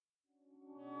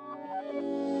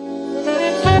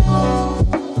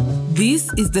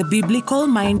This is the Biblical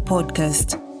Mind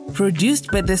Podcast,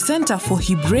 produced by the Center for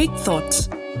Hebraic Thought.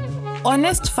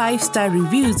 Honest 5-star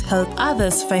reviews help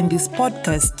others find this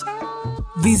podcast.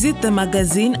 Visit the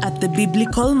magazine at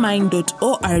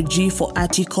thebiblicalmind.org for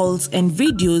articles and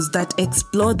videos that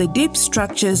explore the deep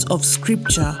structures of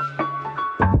Scripture.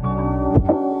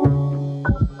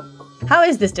 How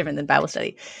is this different than Bible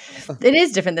study? It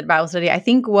is different than Bible study. I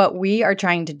think what we are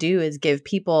trying to do is give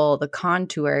people the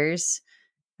contours,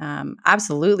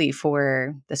 absolutely,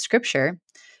 for the Scripture,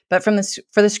 but for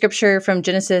the Scripture from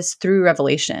Genesis through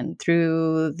Revelation,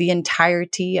 through the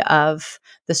entirety of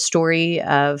the story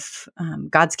of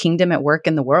God's kingdom at work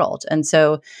in the world. And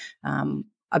so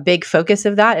a big focus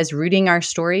of that is rooting our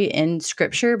story in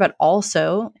Scripture, but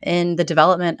also in the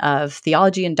development of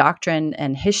theology and doctrine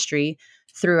and history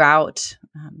throughout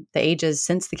the ages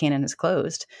since the canon is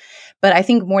closed. But I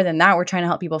think more than that, we're trying to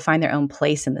help people find their own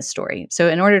place in the story. So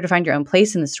in order to find your own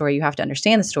place in the story, you have to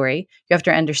understand the story. You have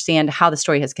to understand how the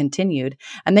story has continued.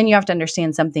 And then you have to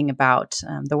understand something about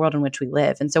the world in which we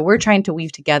live. And so we're trying to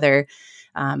weave together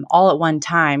all at one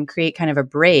time, create kind of a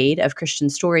braid of Christian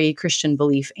story, Christian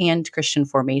belief, and Christian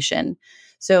formation.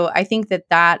 So I think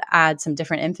that adds some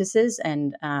different emphasis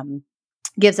and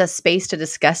gives us space to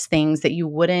discuss things that you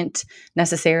wouldn't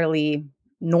necessarily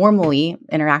normally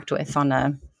interact with on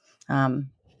a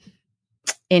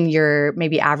in your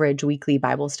maybe average weekly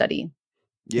Bible study.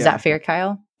 Yeah. Is that fair,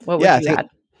 Kyle? What would you add?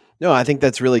 No, I think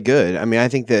that's really good. I mean, I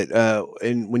think that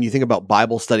and when you think about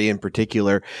Bible study in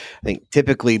particular, I think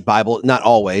typically not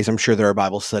always, I'm sure there are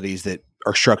Bible studies that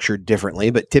are structured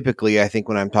differently, but typically I think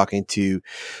when I'm talking to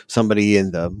somebody in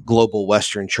the global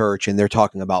Western church and they're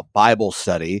talking about Bible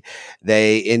study,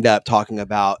 they end up talking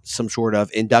about some sort of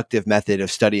inductive method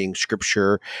of studying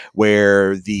Scripture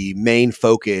where the main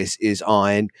focus is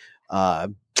on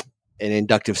an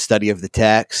inductive study of the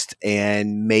text,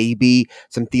 and maybe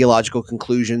some theological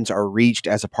conclusions are reached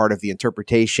as a part of the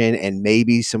interpretation, and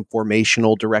maybe some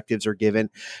formational directives are given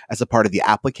as a part of the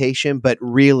application. But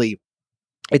really,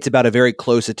 it's about a very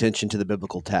close attention to the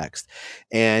biblical text.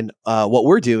 And what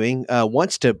we're doing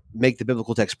wants to make the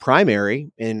biblical text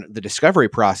primary in the discovery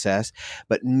process,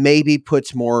 but maybe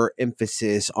puts more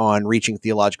emphasis on reaching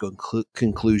theological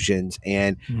conclusions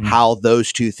and how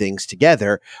those two things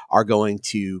together are going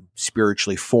to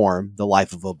spiritually form the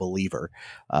life of a believer,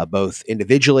 both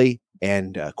individually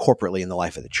and corporately in the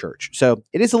life of the church. So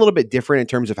it is a little bit different in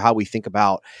terms of how we think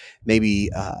about maybe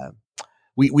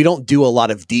we don't do a lot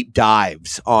of deep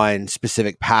dives on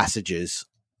specific passages.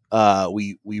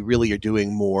 We really are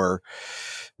doing more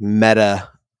meta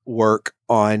work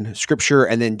on Scripture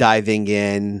and then diving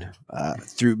in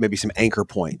through maybe some anchor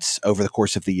points over the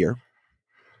course of the year.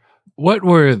 What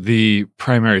were the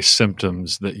primary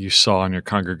symptoms that you saw in your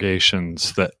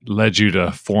congregations that led you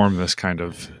to form this kind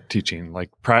of teaching? Like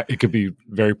it could be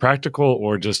very practical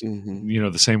or just,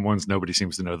 the same ones, nobody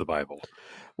seems to know the Bible.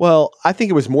 Well, I think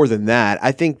it was more than that.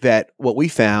 I think that what we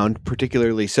found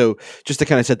particularly, so just to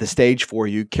kind of set the stage for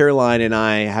you, Caroline and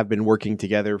I have been working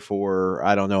together for,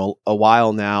 I don't know, a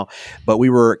while now, but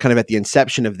we were kind of at the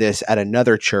inception of this at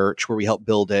another church where we helped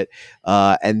build it.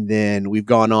 And then we've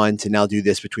gone on to now do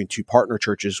this between two partner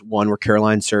churches, one where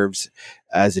Caroline serves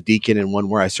as a deacon and one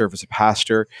where I serve as a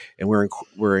pastor, and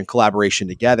we're in collaboration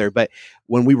together. But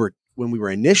when we were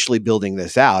initially building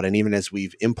this out, and even as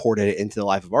we've imported it into the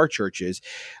life of our churches,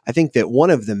 I think that one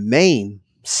of the main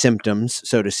symptoms,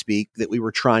 so to speak, that we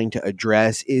were trying to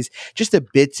address is just a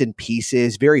bits and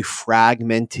pieces, very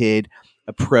fragmented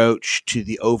approach to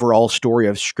the overall story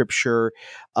of Scripture.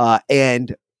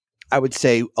 And I would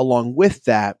say along with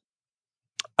that,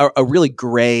 a really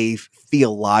grave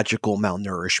theological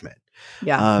malnourishment.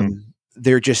 Yeah.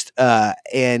 They're just,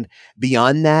 and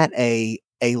beyond that, a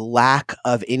lack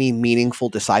of any meaningful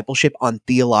discipleship on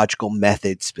theological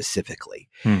methods specifically.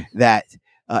 That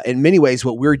in many ways,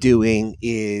 what we're doing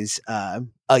is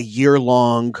a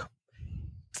year-long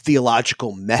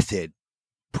theological method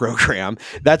program.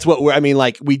 That's what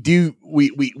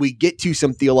we get to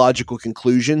some theological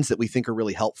conclusions that we think are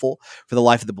really helpful for the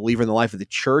life of the believer and the life of the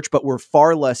church, but we're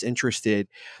far less interested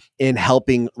in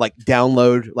helping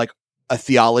download a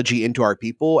theology into our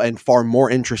people, and far more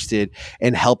interested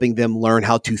in helping them learn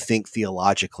how to think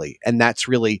theologically. And that's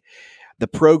really the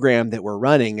program that we're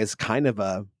running is kind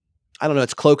of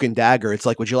it's cloak and dagger. It's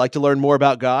like, would you like to learn more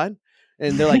about God?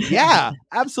 And they're like, yeah,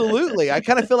 absolutely. I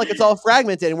kind of feel like it's all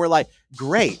fragmented. And we're like,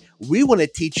 great. We want to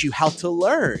teach you how to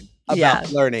learn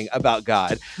about learning about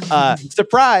God.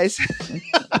 Surprise.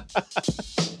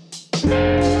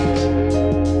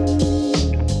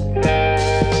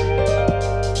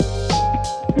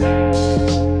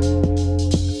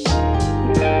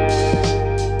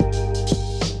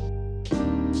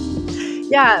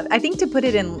 Yeah, I think to put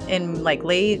it in like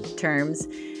lay terms,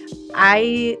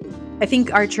 I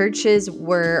think our churches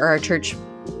were, or our church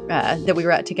that we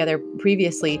were at together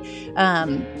previously,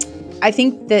 I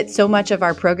think that so much of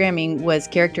our programming was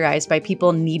characterized by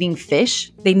people needing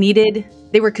fish.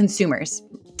 They were consumers.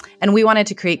 And we wanted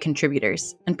to create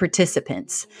contributors and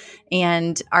participants.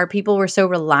 And our people were so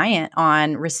reliant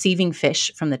on receiving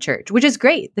fish from the church, which is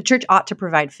great. The church ought to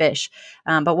provide fish.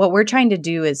 But what we're trying to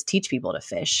do is teach people to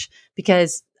fish,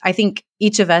 because I think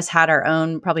each of us had our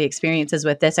own probably experiences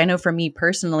with this. I know for me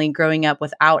personally, growing up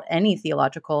without any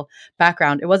theological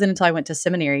background, it wasn't until I went to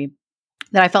seminary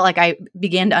that I felt like I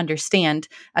began to understand,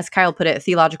 as Kyle put it,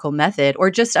 theological method,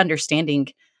 or just understanding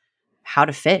how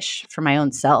to fish for my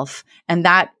own self. And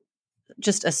that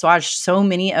just assuaged so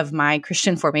many of my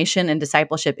Christian formation and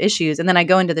discipleship issues. And then I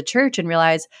go into the church and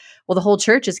realize, well, the whole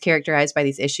church is characterized by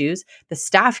these issues. The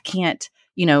staff can't,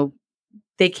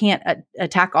 they can't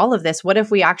attack all of this. What if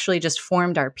we actually just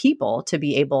formed our people to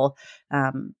be able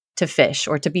to fish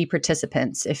or to be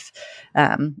participants? If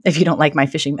you don't like my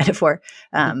fishing metaphor,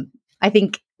 I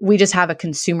think we just have a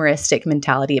consumeristic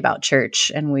mentality about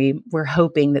church, and we're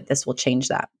hoping that this will change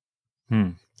that.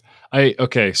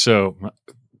 Okay, so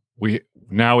we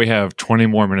have 20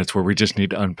 more minutes where we just need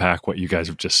to unpack what you guys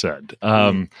have just said.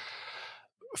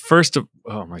 First of,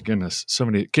 oh my goodness, so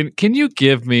many. Can you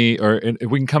give me, or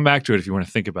we can come back to it if you want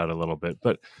to think about it a little bit,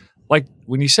 but like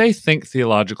when you say think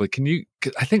theologically,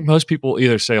 I think most people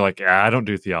either say like, I don't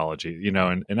do theology,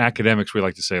 and in academics, we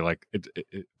like to say like,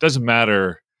 it doesn't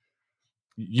matter.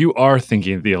 You are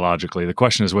thinking theologically. The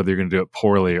question is whether you're going to do it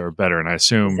poorly or better. And I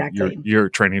assume Exactly. you're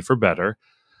training for better.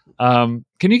 Can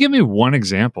you give me one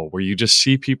example where you just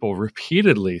see people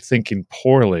repeatedly thinking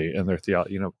poorly in their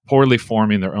theology, poorly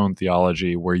forming their own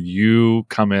theology, where you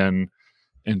come in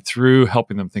and through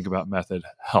helping them think about method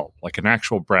help, like an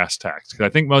actual brass tacks? Because I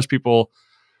think most people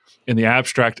in the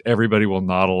abstract, everybody will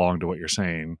nod along to what you're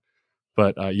saying,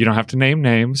 but you don't have to name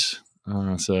names.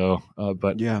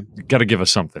 But Yeah. you got to give us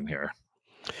something here.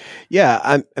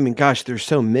 Yeah, I mean, gosh, there's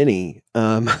so many.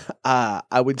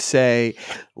 I would say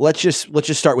let's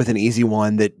just start with an easy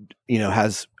one that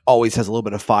always has a little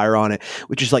bit of fire on it,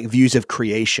 which is like views of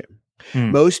creation.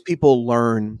 Most people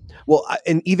learn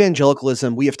in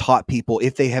evangelicalism. We have taught people,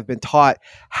 if they have been taught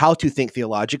how to think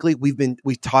theologically,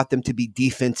 we've taught them to be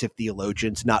defensive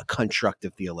theologians, not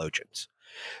constructive theologians.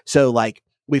 So like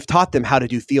we've taught them how to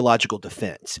do theological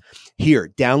defense.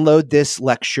 Here, download this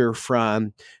lecture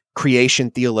from creation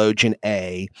theologian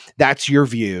A. That's your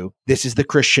view. This is the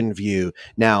Christian view.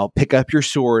 Now pick up your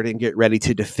sword and get ready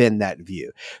to defend that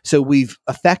view. So we've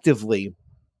effectively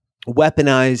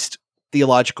weaponized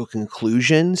theological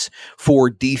conclusions for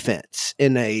defense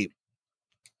in a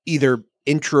either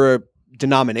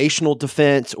intra-denominational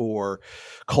defense or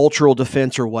cultural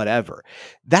defense or whatever.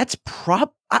 That's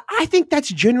I think that's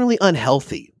generally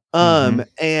unhealthy.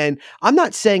 And I'm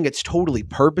not saying it's totally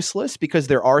purposeless, because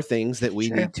there are things that we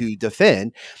need to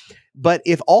defend. But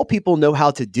if all people know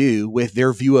how to do with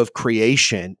their view of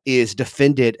creation is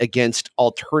defend it against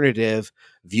alternative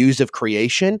views of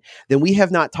creation, then we have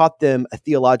not taught them a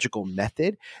theological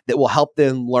method that will help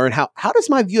them learn how does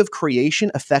my view of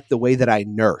creation affect the way that I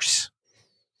nurse?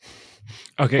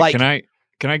 Okay, Like,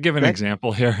 can I give an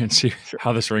example here and see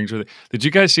how this rings with it? Did you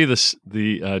guys see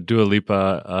the Dua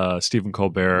Lipa, Stephen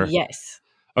Colbert? Yes.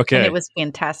 Okay. And it was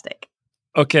fantastic.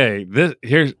 Okay,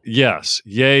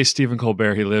 yay, Stephen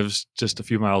Colbert. He lives just a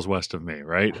few miles west of me,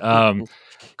 right?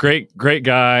 Great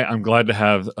guy. I'm glad to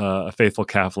have a faithful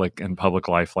Catholic in public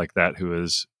life like that, who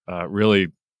is really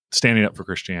standing up for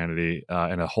Christianity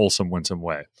in a wholesome, winsome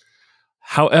way.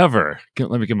 However,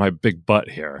 let me get my big butt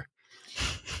here.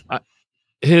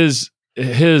 His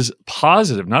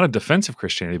positive, not a defense of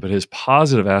Christianity, but his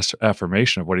positive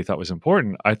affirmation of what he thought was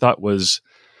important, I thought was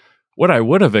what I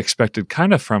would have expected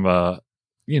kind of from an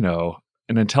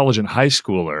intelligent high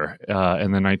schooler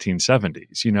in the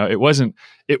 1970s.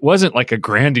 It wasn't like a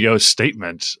grandiose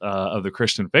statement of the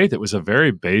Christian faith. It was a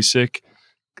very basic,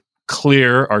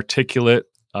 clear, articulate,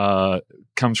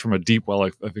 comes from a deep well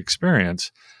of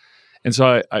experience. And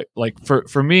so I like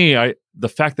for me, the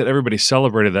fact that everybody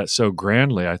celebrated that so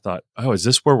grandly, I thought, oh, is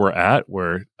this where we're at?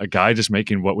 Where a guy just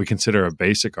making what we consider a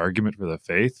basic argument for the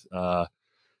faith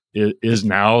is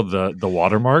now the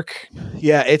watermark?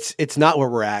 Yeah, it's not where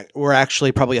we're at. We're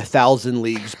actually probably 1,000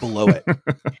 leagues below it.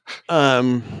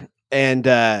 And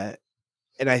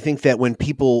I think that when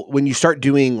you start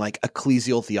doing like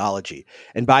ecclesial theology,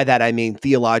 and by that I mean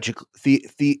theological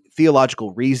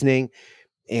reasoning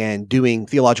and doing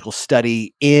theological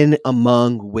study in,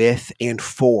 among, with, and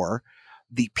for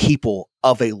the people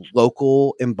of a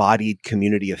local embodied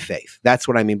community of faith. That's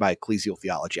what I mean by ecclesial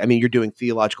theology. I mean, you're doing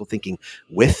theological thinking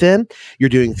with them. You're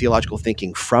doing theological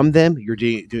thinking from them. You're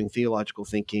doing theological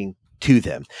thinking to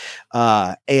them.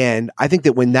 And I think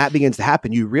that when that begins to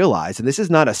happen, you realize, and this is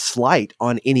not a slight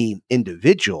on any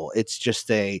individual, it's just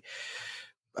a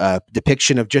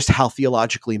depiction of just how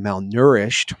theologically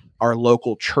malnourished our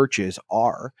local churches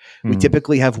are. We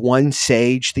typically have one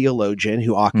sage theologian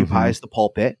who occupies the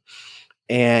pulpit,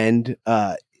 and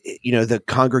the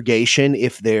congregation,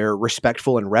 if they're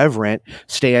respectful and reverent,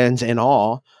 stands in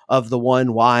awe of the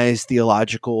one wise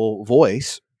theological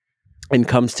voice and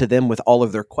comes to them with all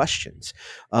of their questions.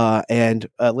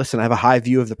 Listen, I have a high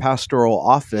view of the pastoral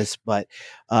office, but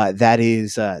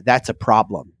that's a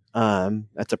problem.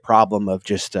 That's a problem of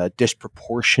just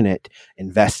disproportionate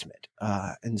investment.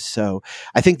 And so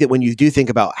I think that when you do think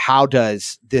about how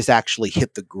does this actually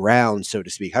hit the ground, so to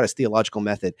speak, how does theological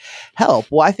method help?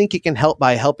 Well, I think it can help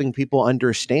by helping people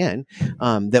understand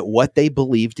that what they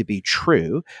believe to be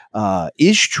true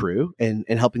is true, and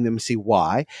helping them see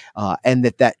why, and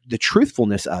that the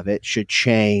truthfulness of it should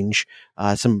change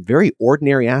some very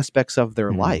ordinary aspects of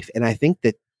their life. And I think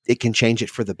that it can change it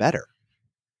for the better.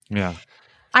 Yeah.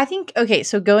 I think, okay,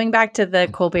 so going back to the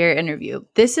Colbert interview,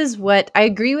 this is what I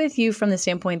agree with you from the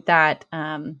standpoint that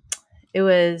it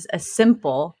was a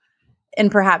simple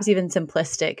and perhaps even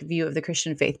simplistic view of the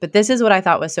Christian faith. But this is what I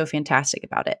thought was so fantastic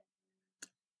about it.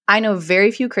 I know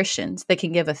very few Christians that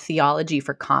can give a theology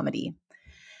for comedy.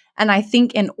 And I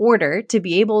think in order to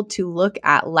be able to look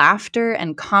at laughter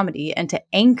and comedy and to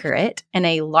anchor it in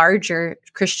a larger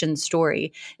Christian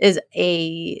story is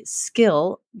a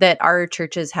skill that our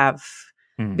churches have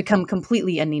become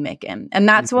completely anemic in. And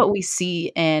that's what we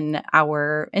see in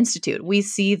our institute. We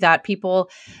see that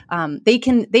people, they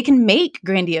can make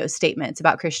grandiose statements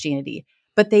about Christianity,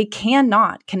 but they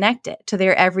cannot connect it to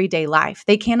their everyday life.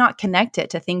 They cannot connect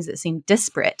it to things that seem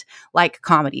disparate, like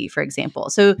comedy, for example.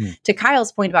 So to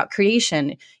Kyle's point about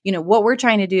creation, what we're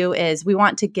trying to do is we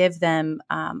want to give them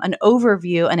an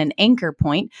overview and an anchor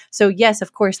point. So yes,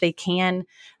 of course, they can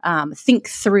think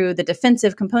through the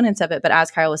defensive components of it. But as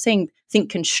Kyle was saying, think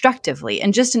constructively.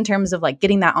 And just in terms of like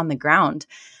getting that on the ground,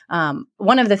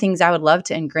 one of the things I would love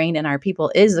to ingrain in our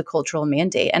people is the cultural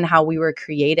mandate and how we were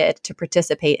created to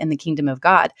participate in the kingdom of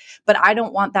God. But I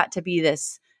don't want that to be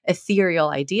this ethereal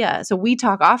idea. So we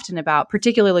talk often about,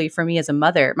 particularly for me as a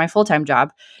mother, my full-time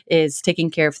job is taking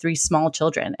care of 3 small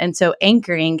children. And so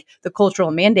anchoring the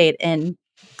cultural mandate in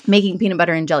making peanut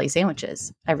butter and jelly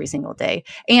sandwiches every single day,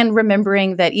 and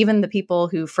remembering that even the people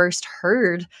who first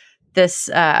heard this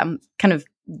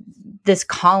this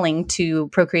calling to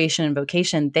procreation and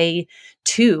vocation, they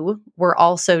too were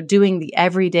also doing the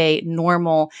everyday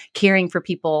normal caring for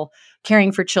people,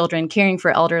 caring for children, caring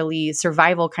for elderly,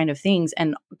 survival kind of things.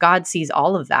 And God sees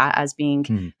all of that as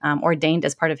being ordained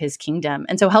as part of his kingdom.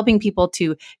 And so helping people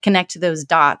to connect those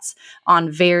dots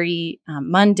on very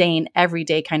mundane,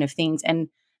 everyday kind of things,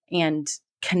 and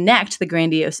connect the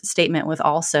grandiose statement with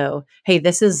also, hey,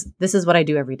 this is what I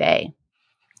do every day.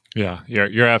 Yeah,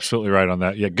 you're absolutely right on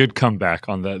that. Yeah, good comeback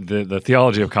on the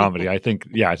theology of comedy. I think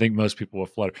most people will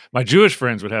flutter. My Jewish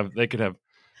friends could have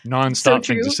nonstop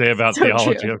things to say about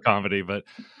theology of comedy. But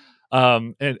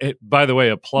by the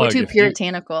way, a plug. We're too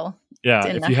puritanical.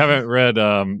 If you haven't read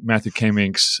Matthew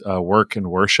Kamink's Work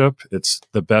and Worship, it's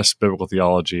the best biblical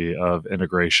theology of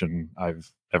integration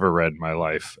I've ever read in my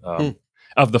life.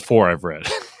 Of the 4 I've read.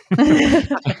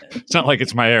 It's not like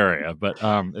it's my area, but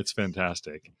it's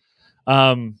fantastic.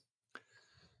 I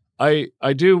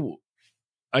do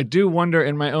wonder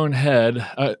in my own head.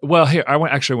 Here I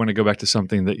actually want to go back to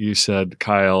something that you said,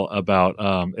 Kyle, about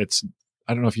I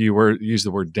don't know if you used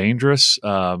the word dangerous,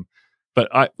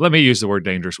 but let me use the word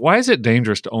dangerous. Why is it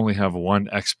dangerous to only have one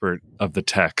expert of the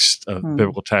text, of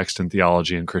biblical text and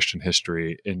theology and Christian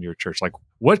history in your church? Like,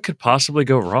 what could possibly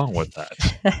go wrong with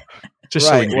that? Just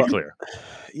so we can be clear.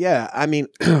 Yeah, I mean,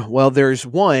 there's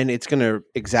one. It's going to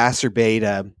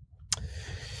exacerbate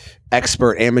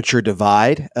expert amateur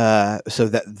divide, so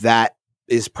that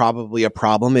is probably a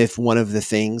problem. If one of the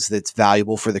things that's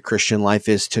valuable for the Christian life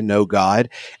is to know God,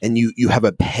 and you have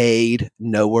a paid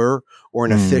knower or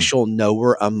an official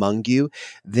knower among you,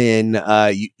 then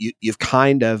you've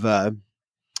kind of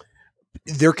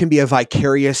there can be a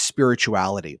vicarious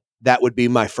spirituality. That would be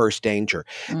my first danger,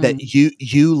 that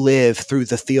you live through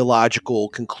the theological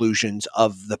conclusions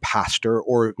of the pastor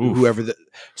or whoever the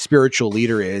spiritual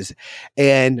leader is.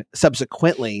 And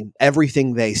subsequently,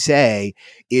 everything they say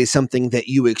is something that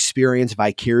you experience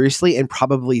vicariously and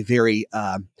probably very,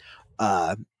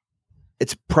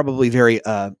 it's probably very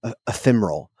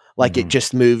ephemeral. Like it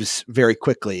just moves very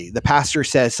quickly. The pastor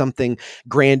says something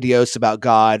grandiose about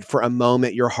God. For a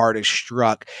moment, your heart is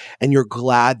struck and you're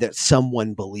glad that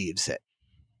someone believes it,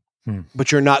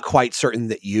 but you're not quite certain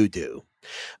that you do.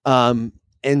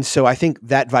 And so I think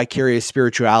that vicarious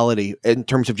spirituality in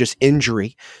terms of just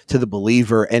injury to the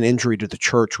believer and injury to the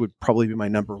church would probably be my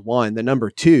number one. The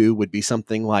number two would be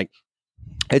something like,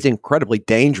 it's incredibly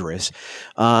dangerous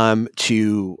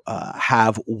to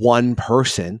have one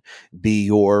person be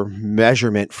your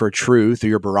measurement for truth or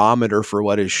your barometer for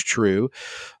what is true,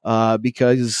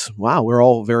 because, wow, we're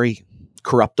all very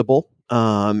corruptible.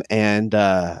 And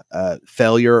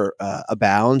failure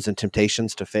abounds and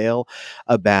temptations to fail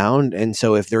abound. And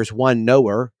so if there's one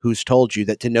knower who's told you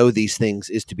that to know these things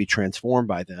is to be transformed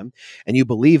by them, and you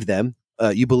believe them,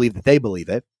 you believe that they believe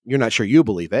it, you're not sure you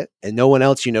believe it, and no one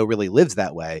else really lives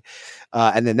that way,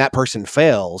 and then that person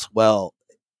fails, well,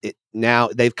 now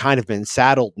they've kind of been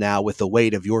saddled now with the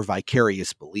weight of your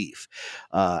vicarious belief.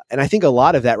 And I think a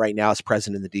lot of that right now is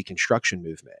present in the deconstruction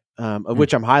movement, of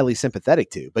which I'm highly sympathetic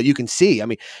to. But you can see, I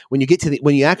mean, when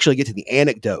you actually get to the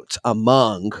anecdotes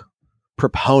among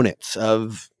proponents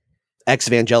of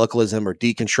ex-evangelicalism or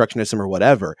deconstructionism or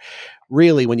whatever,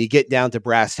 really, when you get down to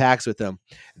brass tacks with them,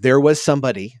 there was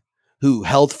somebody who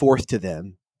held forth to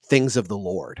them things of the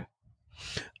Lord,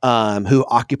 who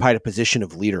occupied a position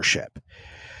of leadership.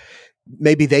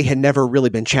 Maybe they had never really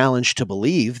been challenged to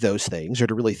believe those things or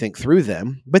to really think through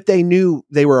them, but they knew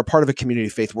they were a part of a community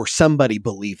of faith where somebody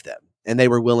believed them and they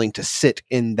were willing to sit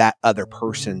in that other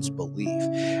person's belief.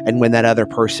 And when that other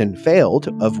person failed,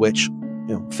 of which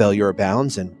failure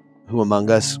abounds, and who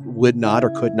among us would not or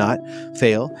could not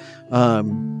fail,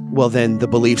 well, then the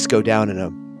beliefs go down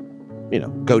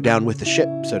go down with the ship,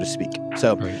 so to speak.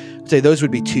 So I'd say those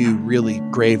would be two really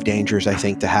grave dangers, I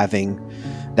think, to having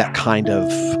that kind of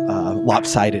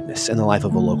lopsidedness in the life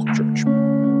of a local church.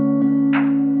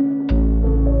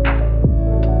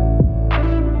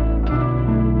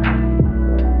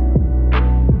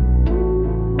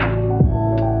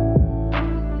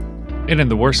 And in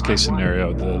the worst case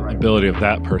scenario, the ability of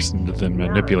that person to then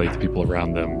manipulate the people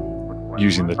around them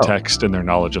using the text and their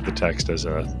knowledge of the text as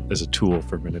a tool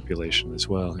for manipulation as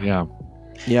well. Yeah.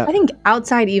 I think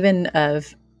outside even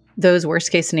of those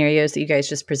worst case scenarios that you guys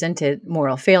just presented,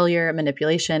 moral failure,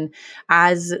 manipulation,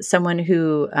 as someone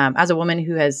who, as a woman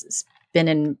who has been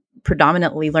in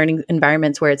predominantly learning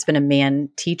environments where it's been a man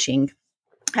teaching,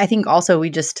 I think also we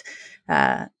just,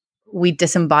 we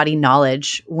disembody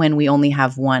knowledge when we only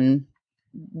have one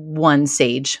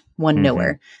sage, one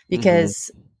knower, because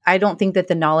I don't think that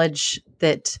the knowledge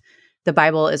that the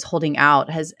Bible is holding out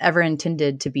has ever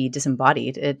intended to be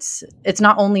disembodied. It's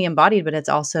not only embodied, but it's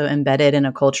also embedded in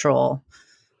a cultural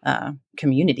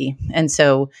community. And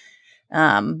so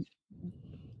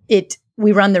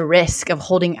we run the risk of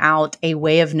holding out a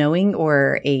way of knowing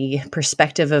or a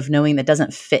perspective of knowing that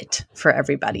doesn't fit for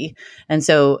everybody. And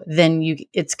so then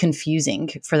it's confusing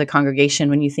for the congregation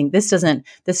when you think this doesn't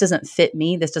fit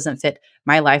me, this doesn't fit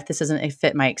my life, this doesn't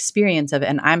fit my experience of it,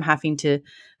 and I'm having to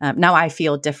now I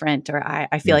feel different, or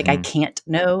I feel like I can't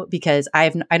know because I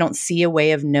don't see a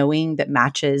way of knowing that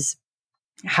matches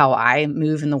how I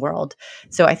move in the world.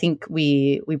 So I think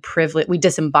we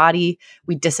disembody,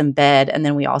 we disembed, and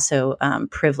then we also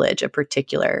privilege a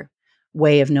particular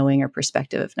way of knowing or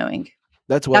perspective of knowing.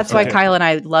 That's why Kyle and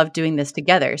I love doing this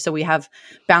together. So we have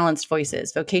balanced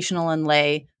voices, vocational and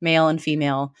lay, male and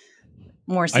female,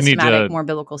 more systematic, more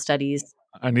biblical studies.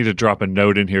 I need to drop a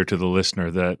note in here to the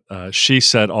listener that she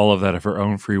said all of that of her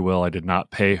own free will. I did not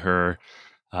pay her.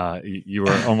 You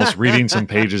were almost reading some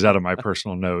pages out of my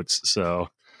personal notes. So,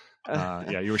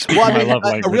 you were speaking my love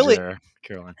language there,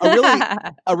 Caroline.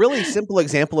 A really simple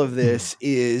example of this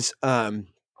is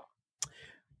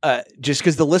just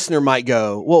because the listener might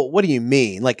go, well, what do you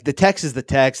mean? Like, the text is the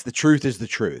text, the truth is the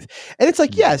truth. And it's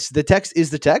like, yes, the text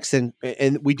is the text, and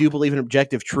we do believe in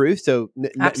objective truth. So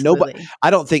nobody,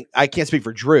 I can't speak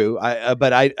for Drew,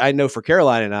 but I know for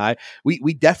Caroline and I,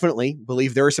 we definitely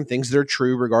believe there are some things that are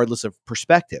true regardless of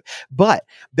perspective. But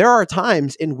there are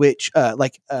times in which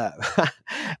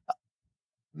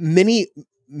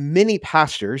many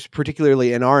pastors,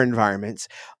 particularly in our environments,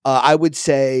 I would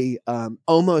say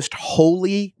almost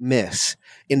wholly miss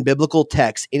in biblical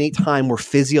texts any time where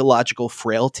physiological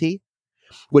frailty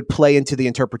would play into the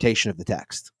interpretation of the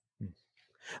text,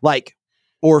 like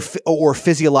or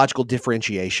physiological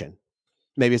differentiation.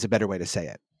 Maybe is a better way to say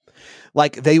it.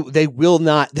 Like they will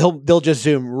not, they'll just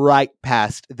zoom right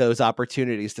past those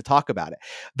opportunities to talk about it.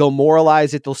 They'll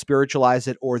moralize it, they'll spiritualize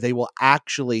it, or they will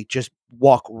actually just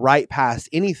walk right past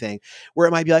anything where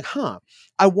it might be like,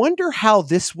 I wonder how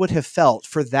this would have felt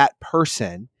for that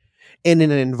person in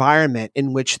an environment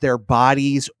in which their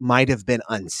bodies might have been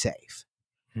unsafe.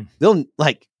 Hmm. They'll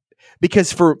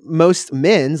because for most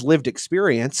men's lived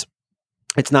experience,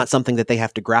 it's not something that they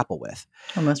have to grapple with.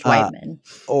 Or most white men.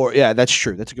 Or yeah, that's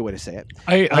true. That's a good way to say it.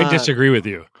 I disagree with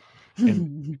you.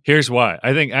 And here's why.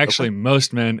 I think actually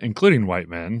most men, including white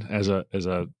men, as a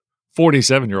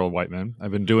 47-year-old white man,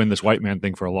 I've been doing this white man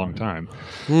thing for a long time,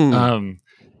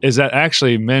 is that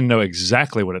actually men know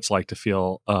exactly what it's like to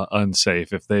feel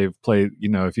unsafe. If they've played,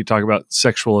 if you talk about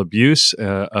sexual abuse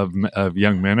of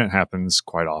young men, it happens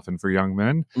quite often for young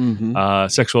men. Mm-hmm.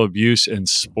 Sexual abuse in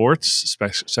sports,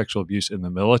 sexual abuse in the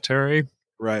military.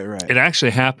 Right. It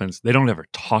actually happens. They don't ever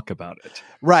talk about it.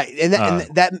 Right. And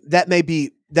that may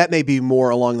be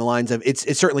more along the lines of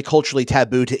it's certainly culturally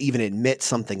taboo to even admit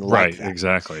something like that. Right,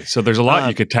 exactly. So there's a lot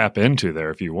you could tap into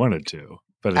there if you wanted to,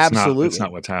 but it's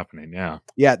not what's happening. Yeah.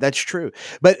 Yeah, that's true.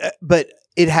 But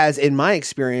it has, in my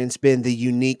experience, been the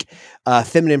unique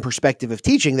feminine perspective of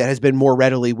teaching that has been more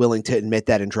readily willing to admit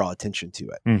that and draw attention to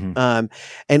it. Mm-hmm.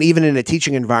 And even in a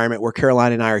teaching environment where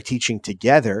Caroline and I are teaching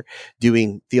together,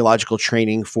 doing theological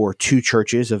training for 2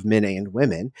 churches of men and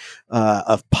women,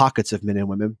 of pockets of men and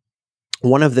women,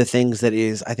 one of the things that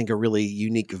is, I think, a really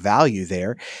unique value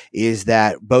there is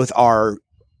that both our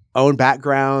own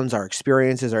backgrounds, our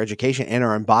experiences, our education, and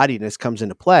our embodiedness comes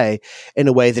into play in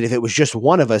a way that if it was just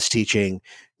one of us teaching,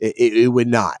 it would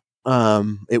not.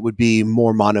 It would be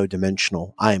more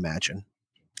monodimensional, I imagine.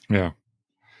 Yeah.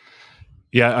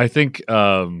 Yeah, I think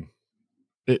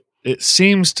it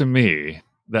seems to me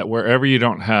that wherever you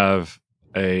don't have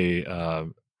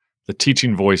the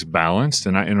teaching voice balanced,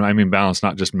 and I mean balanced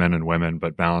not just men and women,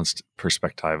 but balanced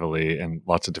perspectively in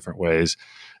lots of different ways,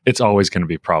 it's always going to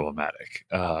be problematic.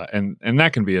 And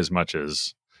that can be as much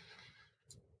as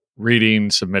reading,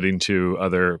 submitting to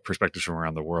other perspectives from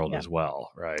around the world as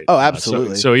well, right? Oh,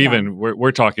 absolutely. So even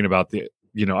we're talking about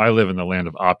I live in the land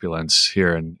of opulence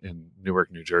here in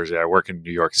Newark, New Jersey. I work in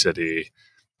New York City.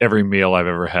 Every meal I've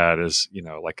ever had is,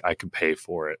 like I can pay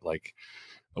for it. Like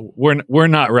we're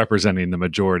not representing the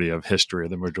majority of history or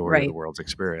the majority of the world's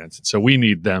experience. So we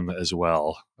need them as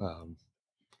well.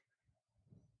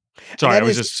 Sorry, I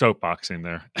was just soapboxing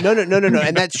there. No.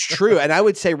 And that's true. And I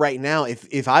would say right now,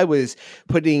 if I was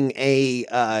putting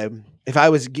if I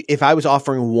was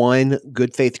offering one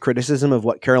good faith criticism of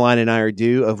what Caroline and I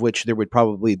do, of which there would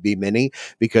probably be many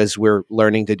because we're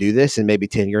learning to do this, and maybe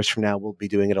 10 years from now we'll be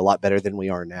doing it a lot better than we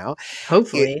are now.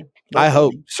 Hopefully. I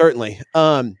hope, certainly.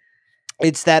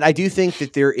 It's that I do think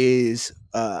that there is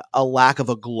a lack of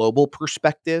a global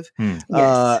perspective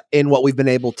in what we've been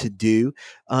able to do.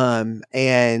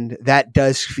 And that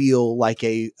does feel like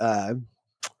we've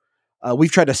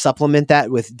tried to supplement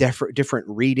that with different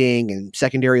reading and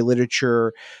secondary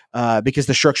literature because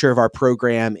the structure of our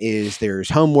program is there's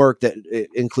homework that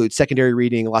includes secondary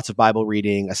reading, lots of Bible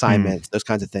reading, assignments, those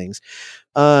kinds of things.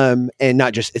 And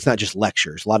it's not just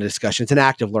lectures, a lot of discussion. It's an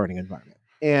active learning environment.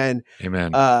 And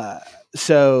Amen.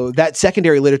 So that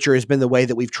secondary literature has been the way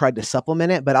that we've tried to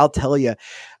supplement it. But I'll tell you,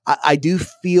 I do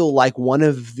feel like one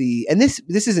of the, and this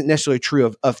isn't necessarily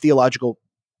true of theological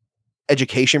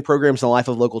education programs in the life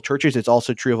of local churches. It's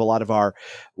also true of a lot of our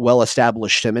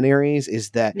well-established seminaries, is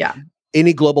that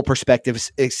any global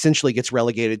perspective essentially gets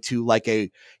relegated to like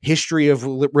a history of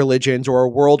religions or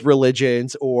world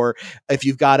religions, or if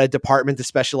you've got a department that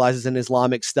specializes in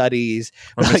Islamic studies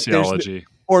or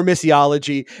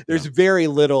missiology. There's very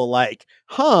little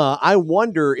I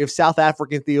wonder if South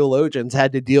African theologians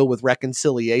had to deal with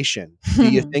reconciliation. Do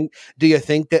you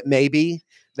think that maybe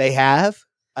they have?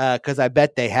 Because I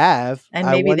bet they have. And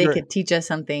maybe they could teach us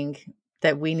something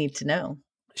that we need to know.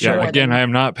 Yeah, again, I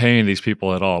am not paying these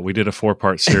people at all. We did a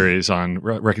 4-part series on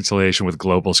reconciliation with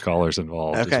global scholars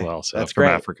involved as well. So that's from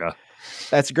Africa.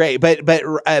 That's great.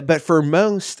 But for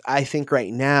most, I think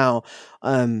right now,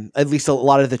 at least a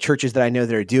lot of the churches that I know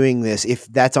that are doing this, if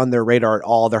that's on their radar at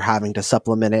all, they're having to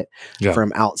supplement it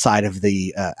from outside of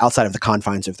the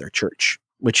confines of their church,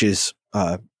 which is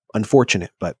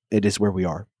unfortunate, but it is where we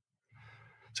are.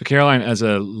 So Caroline, as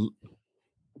a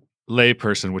lay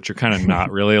person, which you're kind of not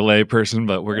really a lay person,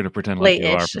 but we're going to pretend like you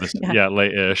are for this. Yeah,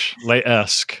 lay-ish,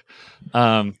 lay-esque.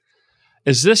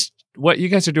 Is this what you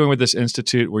guys are doing with this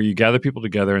institute where you gather people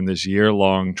together in this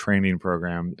year-long training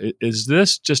program? Is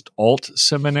this just alt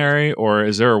seminary, or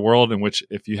is there a world in which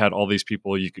if you had all these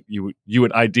people, you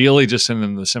would ideally just send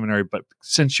them to the seminary, but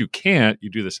since you can't, you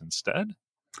do this instead?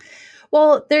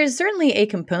 Well, there's certainly a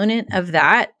component of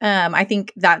that. I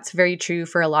think that's very true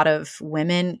for a lot of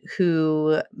women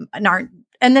who aren't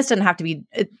and this doesn't have to be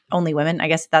only women. I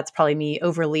guess that's probably me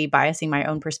overly biasing my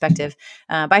own perspective.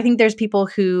 But I think there's people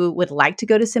who would like to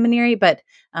go to seminary, but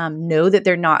know that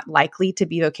they're not likely to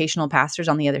be vocational pastors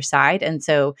on the other side. And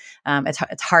so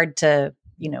it's hard to,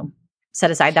 set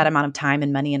aside that amount of time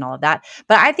and money and all of that.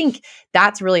 But I think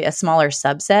that's really a smaller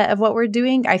subset of what we're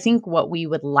doing. I think what we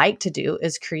would like to do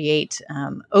is create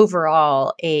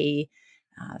overall a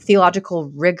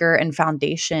theological rigor and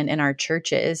foundation in our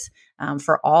churches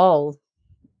for all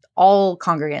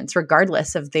congregants,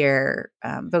 regardless of their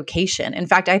vocation. In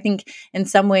fact, I think in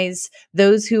some ways,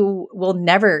 those who will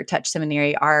never touch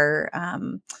seminary are,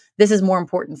 this is more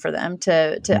important for them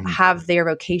to have their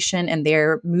vocation and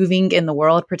their moving in the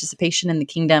world, participation in the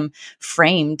kingdom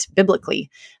framed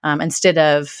biblically, instead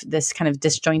of this kind of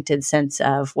disjointed sense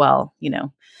of, well,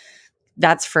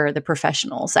 that's for the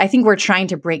professionals. I think we're trying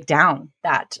to break down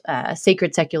that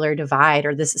sacred secular divide,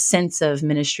 or this sense of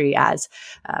ministry as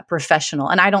professional.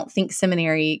 And I don't think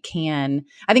seminary can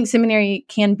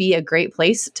be a great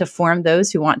place to form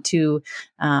those who want to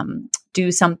do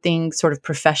something sort of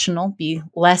professional, be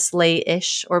less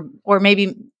lay-ish, or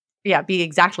maybe, be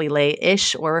exactly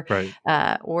lay-ish or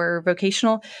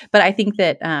vocational. But I think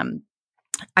that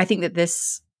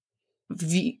this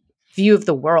view of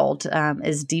the world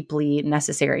is deeply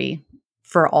necessary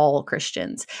for all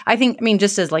Christians. I mean,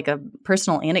 just as like a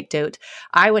personal anecdote,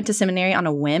 I went to seminary on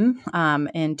a whim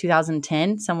in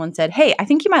 2010. Someone said, "Hey, I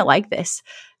think you might like this,"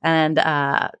 and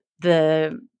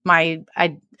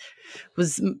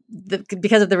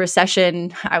because of the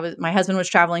recession, my husband was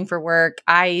traveling for work.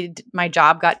 My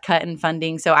job got cut in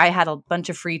funding, so I had a bunch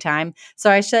of free time.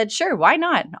 So I said, sure, why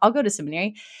not? I'll go to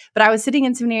seminary. But I was sitting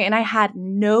in seminary and I had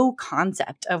no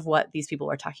concept of what these people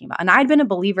were talking about. And I'd been a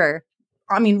believer,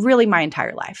 I mean, really my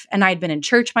entire life. And I'd been in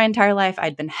church my entire life.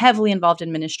 I'd been heavily involved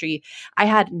in ministry. I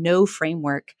had no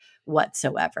framework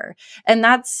whatsoever. And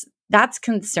that's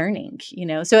concerning,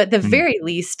 So at the very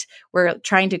least, we're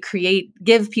trying to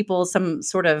give people some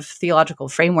sort of theological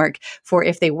framework for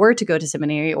if they were to go to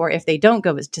seminary, or if they don't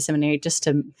go to seminary, just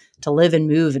to live and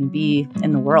move and be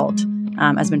in the world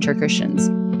as mature Christians.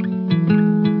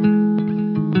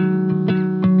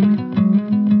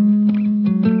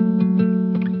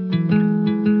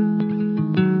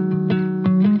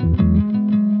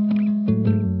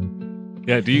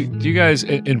 Yeah. Do you guys,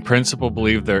 in principle,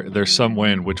 believe there's some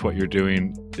way in which what you're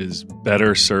doing is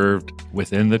better served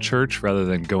within the church rather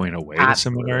than going away to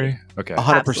seminary? Okay,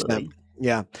 100%.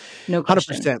 Yeah, no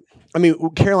question. 100%. I mean,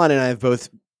 Caroline and I have both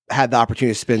had the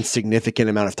opportunity to spend significant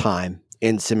amount of time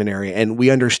in seminary, and we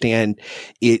understand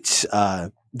it's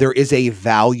there is a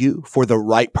value for the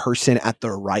right person at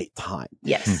the right time.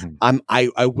 Yes. Mm-hmm.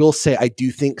 I will say, I do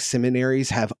think seminaries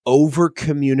have over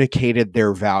communicated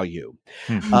their value.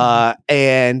 Mm-hmm.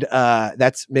 And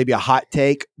that's maybe a hot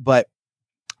take, but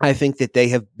I think that they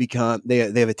have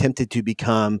attempted to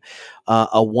become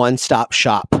a one-stop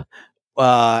shop.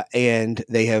 And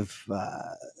they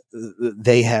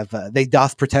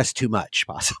doth protest too much,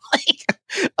 possibly.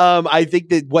 I think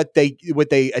that what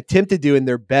they attempt to do in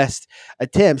their best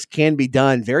attempts can be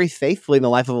done very faithfully in the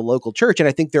life of a local church. And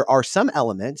I think there are some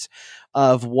elements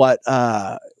of what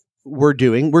we're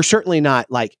doing. We're certainly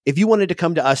not like, if you wanted to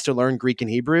come to us to learn Greek and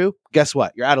Hebrew, guess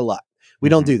what? You're out of luck. We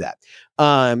don't do that.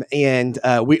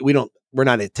 We're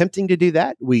not attempting to do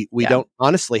that. We don't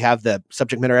honestly have the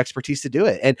subject matter expertise to do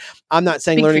it. And I'm not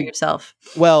saying Speak learning for yourself.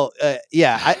 Well,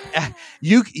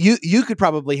 you could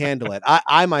probably handle it.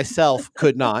 I myself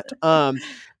could not,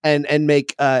 and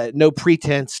make no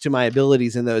pretense to my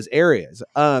abilities in those areas.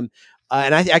 And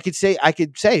I could say,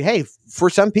 hey, for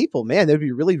some people, man, that'd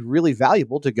be really, really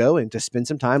valuable to go and to spend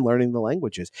some time learning the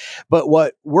languages. But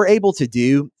what we're able to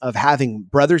do of having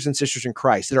brothers and sisters in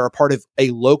Christ that are a part of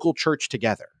a local church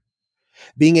together,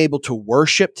 being able to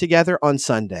worship together on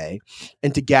Sunday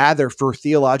and to gather for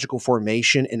theological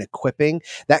formation and equipping,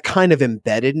 that kind of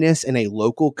embeddedness in a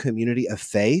local community of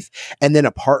faith, and then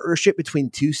a partnership between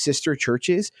two sister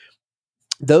churches,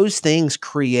 those things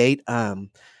create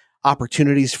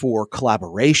opportunities for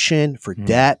collaboration, for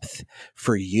depth,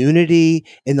 for unity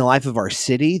in the life of our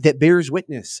city that bears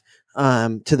witness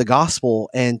to the gospel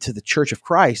and to the Church of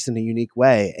Christ in a unique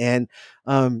way. And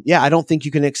I don't think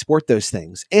you can export those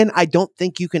things. And I don't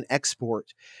think you can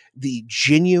export the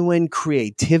genuine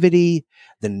creativity,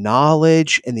 the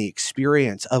knowledge, and the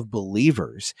experience of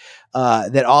believers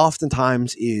that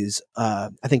oftentimes is, I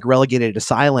think, relegated to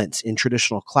silence in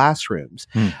traditional classrooms.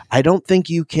 I don't think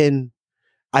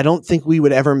we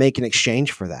would ever make an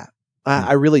exchange for that.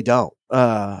 I really don't.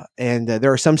 And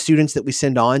there are some students that we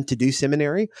send on to do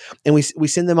seminary, and we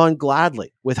send them on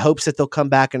gladly with hopes that they'll come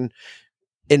back and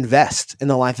invest in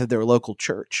the life of their local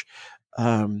church.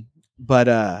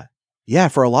 But yeah,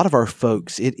 for a lot of our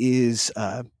folks, it is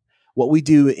what we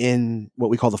do in what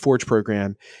we call the Forge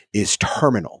program is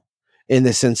terminal, in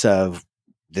the sense of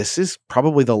this is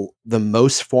probably the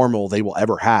most formal they will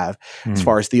ever have as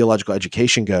far as theological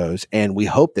education goes, and we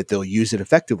hope that they'll use it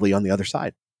effectively on the other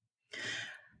side.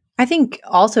 I think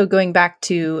also going back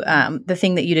to the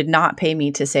thing that you did not pay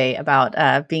me to say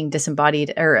about being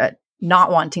disembodied or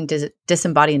not wanting to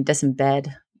disembody and disembed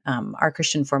our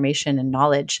Christian formation and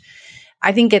knowledge.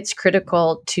 I think it's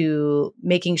critical to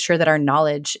making sure that our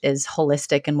knowledge is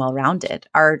holistic and well-rounded.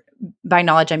 By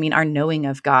knowledge, I mean our knowing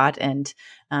of God and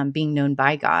being known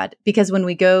by God. Because when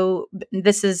we go,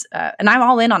 and I'm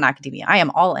all in on academia. I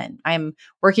am all in. I am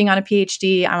working on a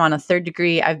PhD. I'm on a third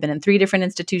degree. I've been in 3 different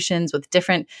institutions with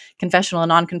different confessional and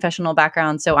non-confessional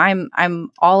backgrounds. So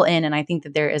I'm all in, and I think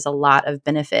that there is a lot of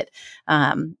benefit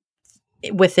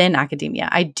within academia.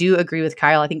 I do agree with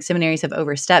Kyle. I think seminaries have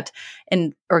overstepped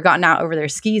or gotten out over their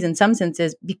skis in some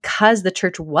senses because the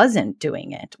church wasn't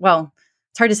doing it. Well,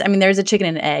 it's hard to say. I mean, there's a chicken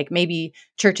and an egg. Maybe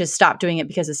churches stopped doing it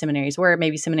because the seminaries were.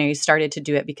 Maybe seminaries started to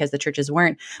do it because the churches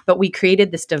weren't. But we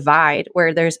created this divide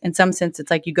where there's, in some sense, it's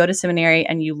like you go to seminary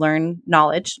and you learn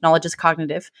knowledge. Knowledge is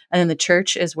cognitive. And then the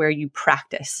church is where you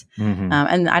practice.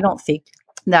 And I don't think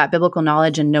that biblical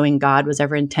knowledge and knowing God was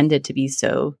ever intended to be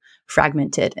so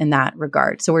fragmented in that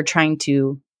regard. So we're trying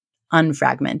to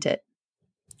unfragment it.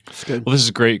 That's good. Well, this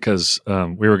is great because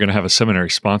we were going to have a seminary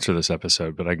sponsor this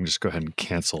episode, but I can just go ahead and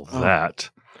cancel that.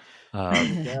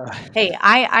 Hey,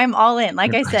 I'm all in.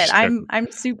 Like I said,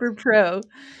 I'm super pro.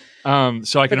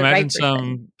 So I can imagine right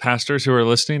some pastors who are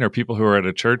listening or people who are at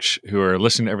a church who are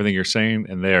listening to everything you're saying,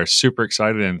 and they are super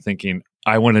excited and thinking,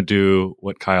 I want to do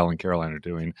what Kyle and Caroline are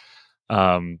doing.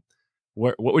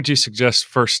 What would you suggest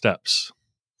first steps?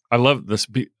 I love this.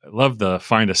 I love the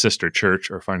find a sister church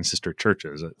or find sister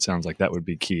churches. It sounds like that would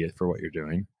be key for what you're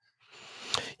doing.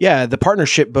 Yeah, the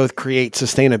partnership both creates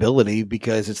sustainability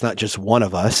because it's not just one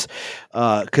of us.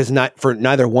 Because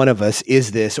neither one of us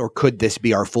is this or could this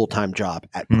be our full-time job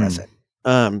at present.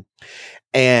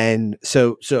 And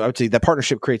so I would say that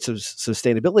partnership creates some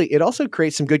sustainability. It also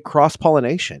creates some good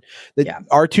cross-pollination.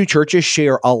 Our 2 churches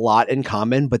share a lot in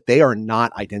common, but they are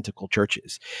not identical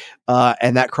churches.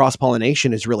 And that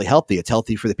cross-pollination is really healthy. It's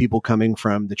healthy for the people coming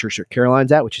from the church that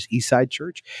Caroline's at, which is Eastside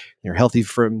Church. It's healthy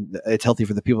for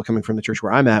the people coming from the church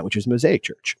where I'm at, which is Mosaic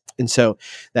Church. And so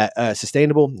that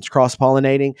sustainable, it's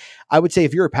cross-pollinating. I would say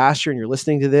if you're a pastor and you're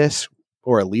listening to this,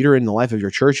 or a leader in the life of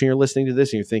your church, and you're listening to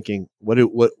this and you're thinking, what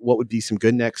would be some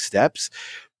good next steps?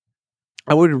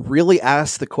 I would really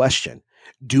ask the question,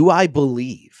 do I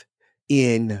believe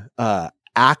in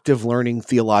active learning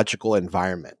theological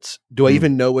environments? Do I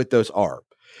even know what those are?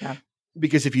 Yeah.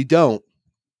 Because if you don't,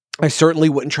 I certainly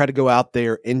wouldn't try to go out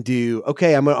there and do,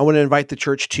 okay, I want to invite the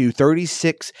church to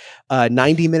 36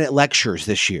 90-minute lectures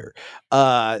this year.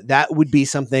 That would be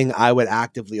something I would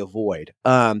actively avoid.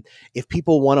 If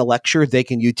people want to lecture, they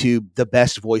can YouTube the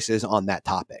best voices on that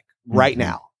topic right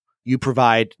now. You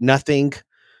provide nothing.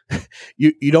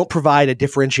 You don't provide a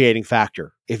differentiating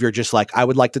factor if you're just like, I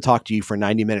would like to talk to you for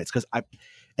 90 minutes. Because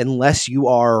unless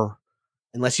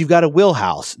you've got a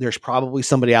wheelhouse, there's probably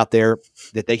somebody out there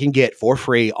that they can get for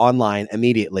free online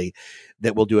immediately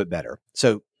that will do it better.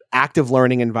 So active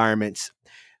learning environments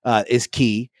is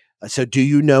key. So do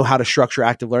you know how to structure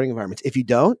active learning environments? If you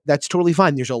don't, that's totally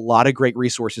fine. There's a lot of great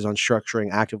resources on structuring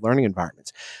active learning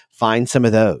environments. Find some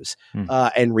of those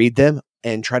and read them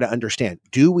and try to understand,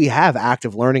 do we have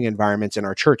active learning environments in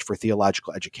our church for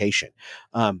theological education?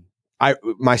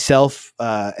 Myself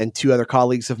and 2 other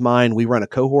colleagues of mine, we run a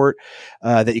cohort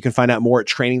that you can find out more at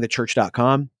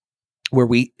trainingthechurch.com, where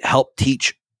we help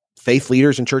teach faith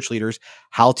leaders and church leaders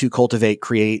how to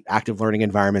create active learning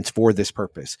environments for this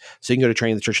purpose. So you can go to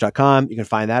trainingthechurch.com. You can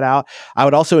find that out. I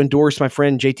would also endorse my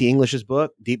friend JT English's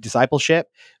book, Deep Discipleship,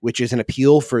 which is an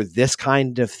appeal for this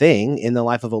kind of thing in the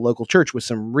life of a local church with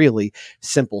some really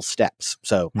simple steps.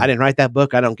 So I didn't write that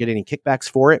book. I don't get any kickbacks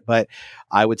for it, but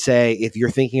I would say if you're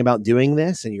thinking about doing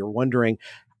this and you're wondering,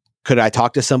 could I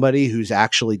talk to somebody who's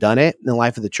actually done it in the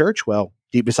life of the church? Well,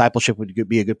 Deep Discipleship would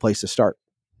be a good place to start.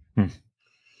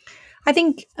 I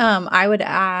think I would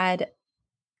add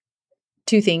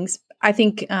 2 things. I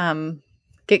think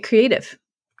get creative,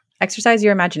 exercise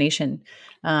your imagination.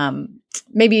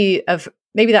 Maybe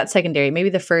that's secondary. Maybe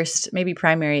the first, maybe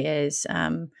primary is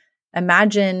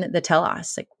imagine the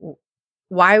telos. Like,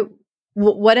 why?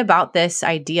 What about this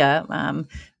idea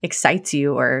excites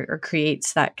you or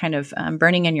creates that kind of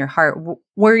burning in your heart?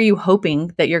 Where are you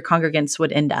hoping that your congregants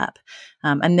would end up?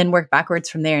 And then work backwards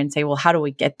from there and say, well, how do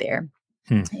we get there?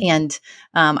 And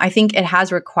I think it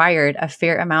has required a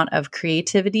fair amount of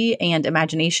creativity and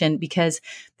imagination because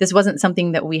this wasn't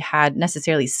something that we had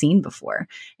necessarily seen before.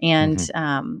 And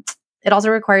it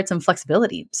also required some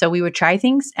flexibility. So we would try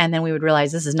things and then we would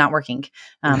realize this is not working.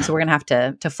 So we're going to have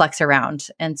to flex around.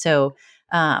 And so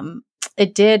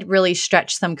it did really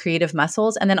stretch some creative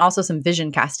muscles and then also some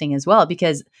vision casting as well,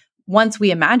 because once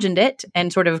we imagined it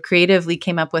and sort of creatively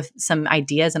came up with some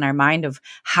ideas in our mind of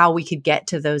how we could get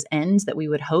to those ends that we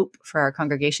would hope for our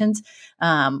congregations,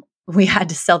 we had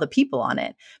to sell the people on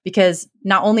it, because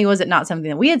not only was it not something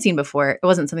that we had seen before, it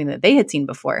wasn't something that they had seen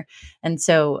before. And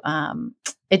so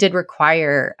it did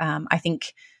require, I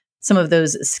think, some of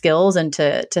those skills and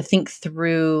to think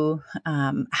through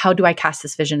how do I cast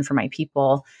this vision for my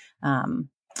people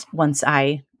once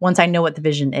I know what the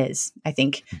vision is, I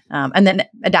think, and then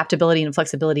adaptability and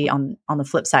flexibility on the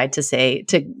flip side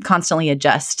to constantly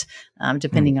adjust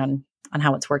depending on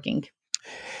how it's working.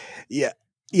 Yeah.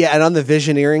 Yeah, and on the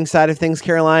visioneering side of things,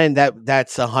 Caroline,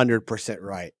 that's 100%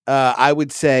 right. I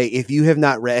would say if you have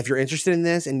not read, if you're interested in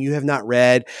this and you have not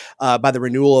read by the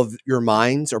renewal of your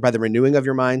minds or by the renewing of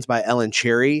your minds by Ellen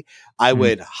Cherry, I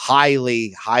would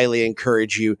highly, highly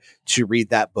encourage you to read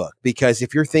that book, because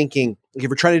if you're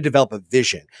trying to develop a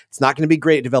vision, it's not going to be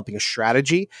great at developing a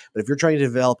strategy, but if you're trying to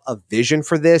develop a vision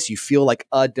for this, you feel like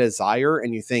a desire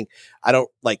and you think, I don't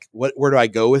like, where do I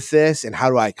go with this? And how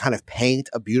do I kind of paint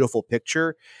a beautiful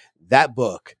picture? That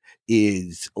book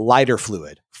is lighter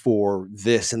fluid for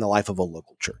this in the life of a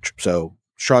local church. So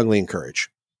strongly encourage.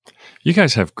 You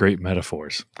guys have great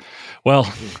metaphors.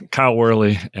 Well, Kyle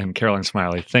Worley and Caroline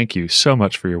Smiley, thank you so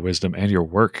much for your wisdom and your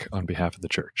work on behalf of the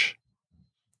church.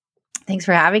 Thanks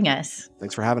for having us.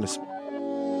 Thanks for having us.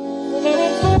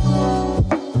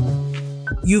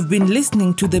 You've been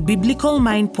listening to the Biblical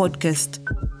Mind podcast,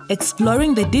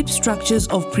 exploring the deep structures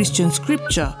of Christian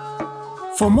scripture.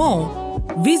 For more,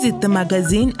 visit the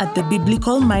magazine at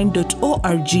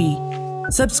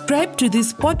thebiblicalmind.org. Subscribe to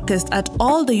this podcast at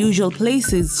all the usual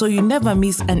places so you never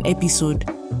miss an episode.